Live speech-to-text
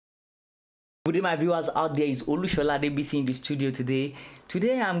Good day, my viewers out there. Is Olushola DBC in the studio today.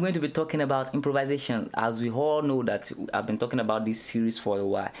 Today I'm going to be talking about improvisation. As we all know that I've been talking about this series for a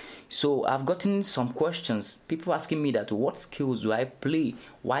while. So I've gotten some questions. People asking me that what skills do I play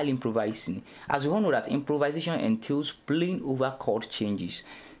while improvising? As we all know that improvisation entails playing over chord changes.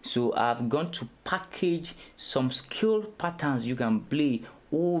 So I've gone to package some skill patterns you can play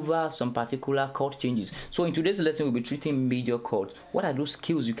over some particular chord changes. So in today's lesson we'll be treating major chords. What are those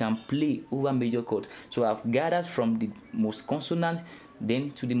skills you can play over major chords? So I've gathered from the most consonant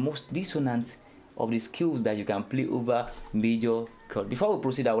then to the most dissonant of the skills that you can play over major chord. Before we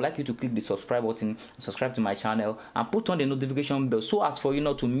proceed, I would like you to click the subscribe button, subscribe to my channel, and put on the notification bell so as for you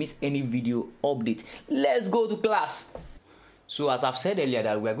not to miss any video update. Let's go to class. So as I've said earlier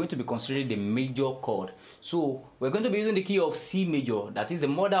that we are going to be considering the major chord. So we're going to be using the key of C major, that is the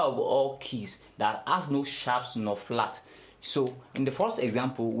mother of all keys, that has no sharps nor flat. So in the first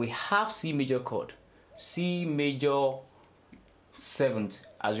example, we have C major chord, C major 7th.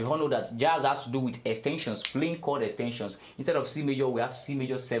 As we all know that jazz has to do with extensions, playing chord extensions. Instead of C major, we have C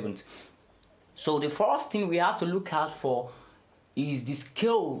major 7th. So the first thing we have to look out for is the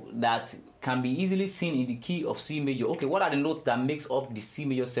scale that can be easily seen in the key of C major. Okay, what are the notes that makes up the C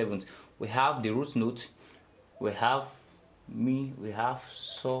major 7th? We have the root note, we have Mi, we have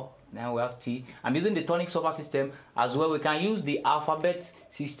So, now we have T. I'm using the tonic solver system as well. We can use the alphabet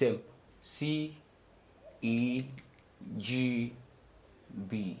system, C, E, G,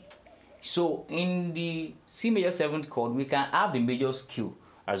 B. So in the C major 7th chord, we can have the major scale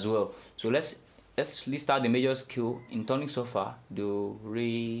as well. So let's list out the major scale in tonic solver: do,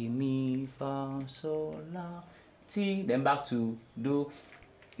 re, mi, fa, sol, la, ti. Then back to do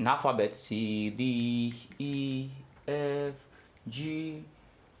in alphabet: C, D, E, F, G,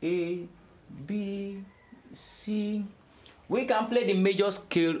 A, B, C. We can play the major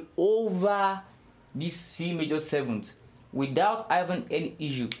scale over this C major 7th without having any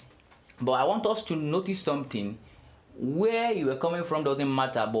issue. But I want us to notice something. Where you are coming from doesn't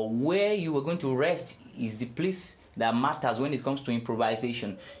matter, but where you are going to rest is the place that matters when it comes to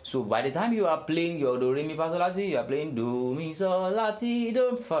improvisation. So by the time you are playing your do, re, mi, fa, sol, la, ti, you are playing do, mi, sol, la, ti,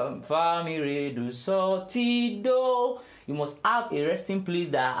 do, fa, mi, re, do, sol, ti, do. You must have a resting place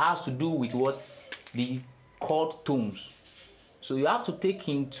that has to do with what? The chord tones. So you have to take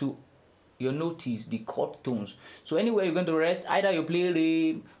into your notice the chord tones. So anywhere you're going to rest, either you play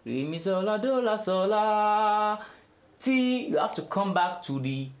re, mi, sol, la, do, la, sol, la, T, you have to come back to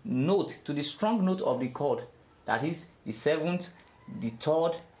the note, to the strong note of the chord. That is the 7th, the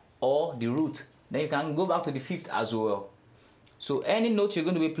 3rd, or the root. Then you can go back to the 5th as well. So any note you're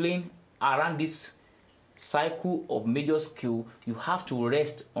going to be playing around this cycle of major scale, you have to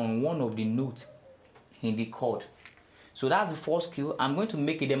rest on one of the notes in the chord. So that's the first scale. I'm going to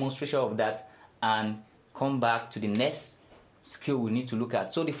make a demonstration of that and come back to the next scale we need to look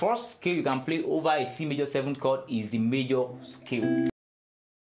at. So the first scale you can play over a C major 7th chord is the major scale.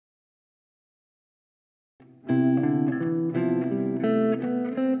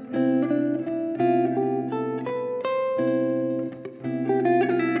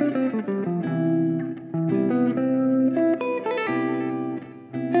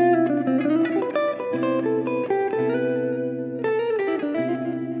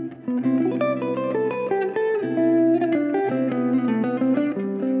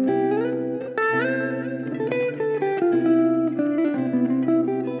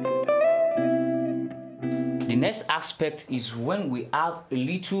 The next aspect is when we have a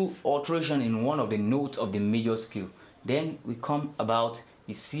little alteration in one of the notes of the major scale. Then we come about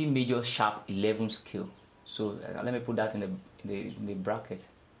the C major sharp 11th scale. So let me put that in the bracket.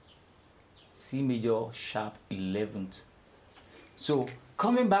 C major sharp 11th. So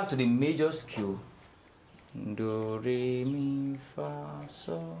coming back to the major scale, do, re, mi, fa,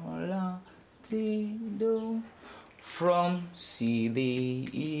 sol, la, ti, do. From C, D,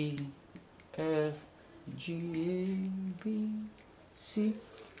 E, F, G, A, B, C.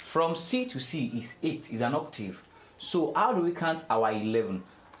 From C to C is 8, is an octave. So how do we count our 11?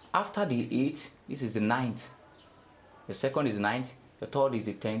 After the 8, this is the 9th. Your second is 9th, your third is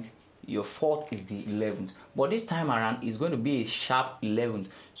the 10th, your fourth is the 11th. But this time around, it's going to be a sharp 11th.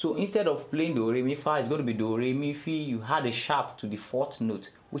 So instead of playing do, re, mi, fa, it's going to be do, re, mi, fi. You add a sharp to the 4th note,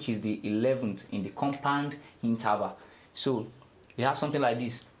 which is the 11th in the compound interval. So you have something like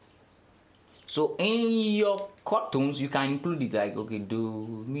this. So in your chord tones, you can include it like, okay,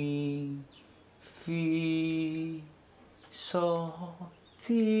 do, mi, fi, sol,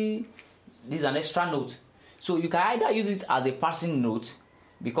 ti. This is an extra note. So you can either use it as a passing note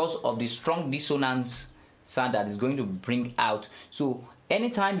because of the strong dissonance sound that is going to bring out. So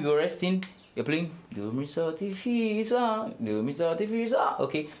anytime you're resting You're playing do mi so ti fi so, do mi so ti fi so.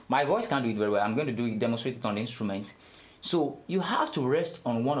 Okay, my voice can't do it very well. I'm going to demonstrate it on the instrument. So you have to rest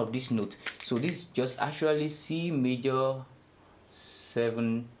on one of these notes. So this is just actually C major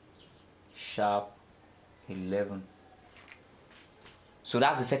 7 sharp 11. So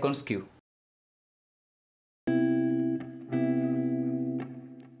that's the second scale.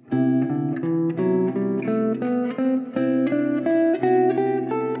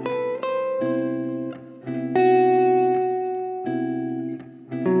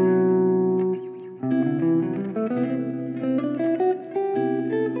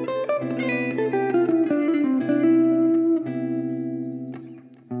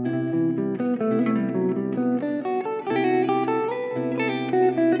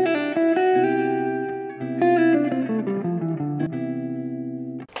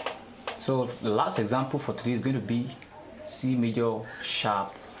 So the last example for today is going to be C major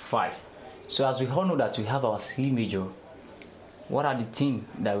sharp 5. So as we all know that we have our C major, what are the things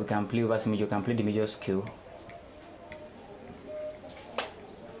that we can play over C major? We can play the major scale.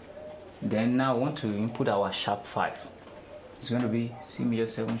 Then now I want to input our sharp 5. It's going to be C major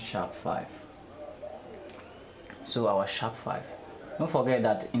 7 sharp 5. So our sharp 5. Don't forget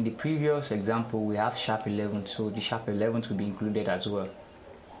that in the previous example we have sharp 11, so the sharp 11 will be included as well.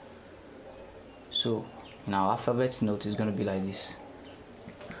 So in our alphabet note is going to be like this: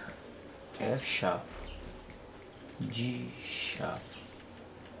 F sharp, G sharp,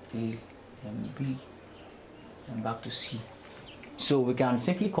 A, and B, and back to C. So we can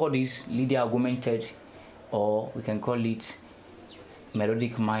simply call this lead augmented, or we can call it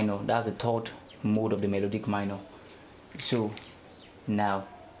melodic minor. That's the third mode of the melodic minor. So now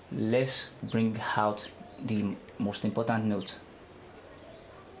let's bring out the most important note.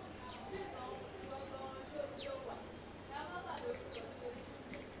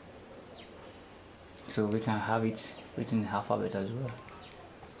 So we can have it written in alphabet as well.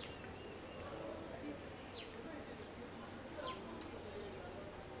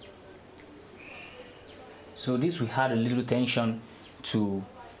 So this will add a little tension to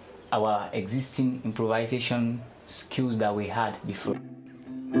our existing improvisation skills that we had before.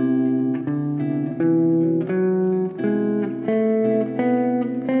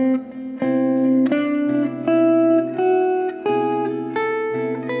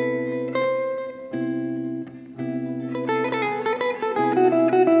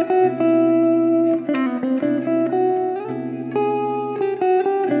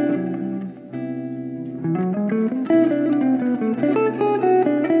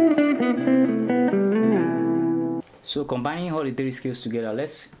 So combining all the three skills together,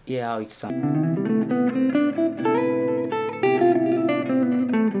 let's hear how it sounds.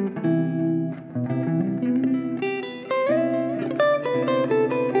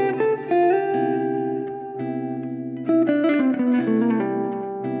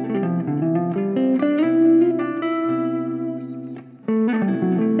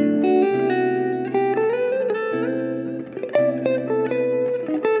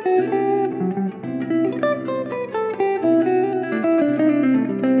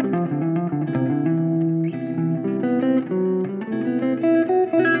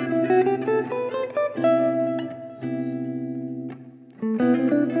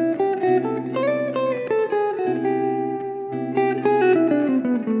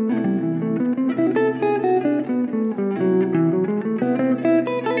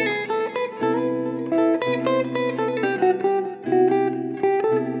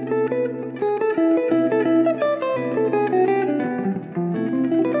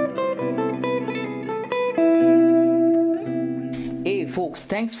 Hey folks,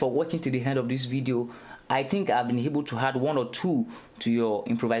 thanks for watching to the end of this video. I think I've been able to add one or two to your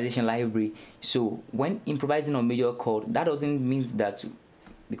improvisation library. So when improvising on major chord, that doesn't mean that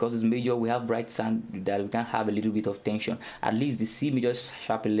because it's major we have bright sound that we can have a little bit of tension. At least the C major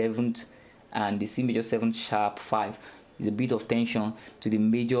sharp 11th and the C major 7 sharp 5 is a bit of tension to the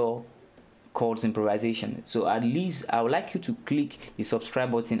major chords improvisation. So at least I would like you to click the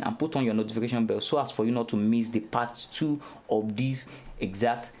subscribe button and put on your notification bell so as for you not to miss the part 2 of this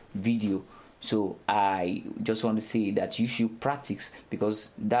exact video. So I just want to say that you should practice,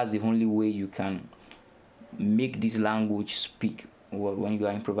 because that's the only way you can make this language speak when you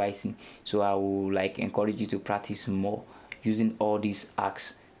are improvising. So I will encourage you to practice more using all these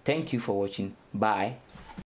acts. Thank you for watching. Bye.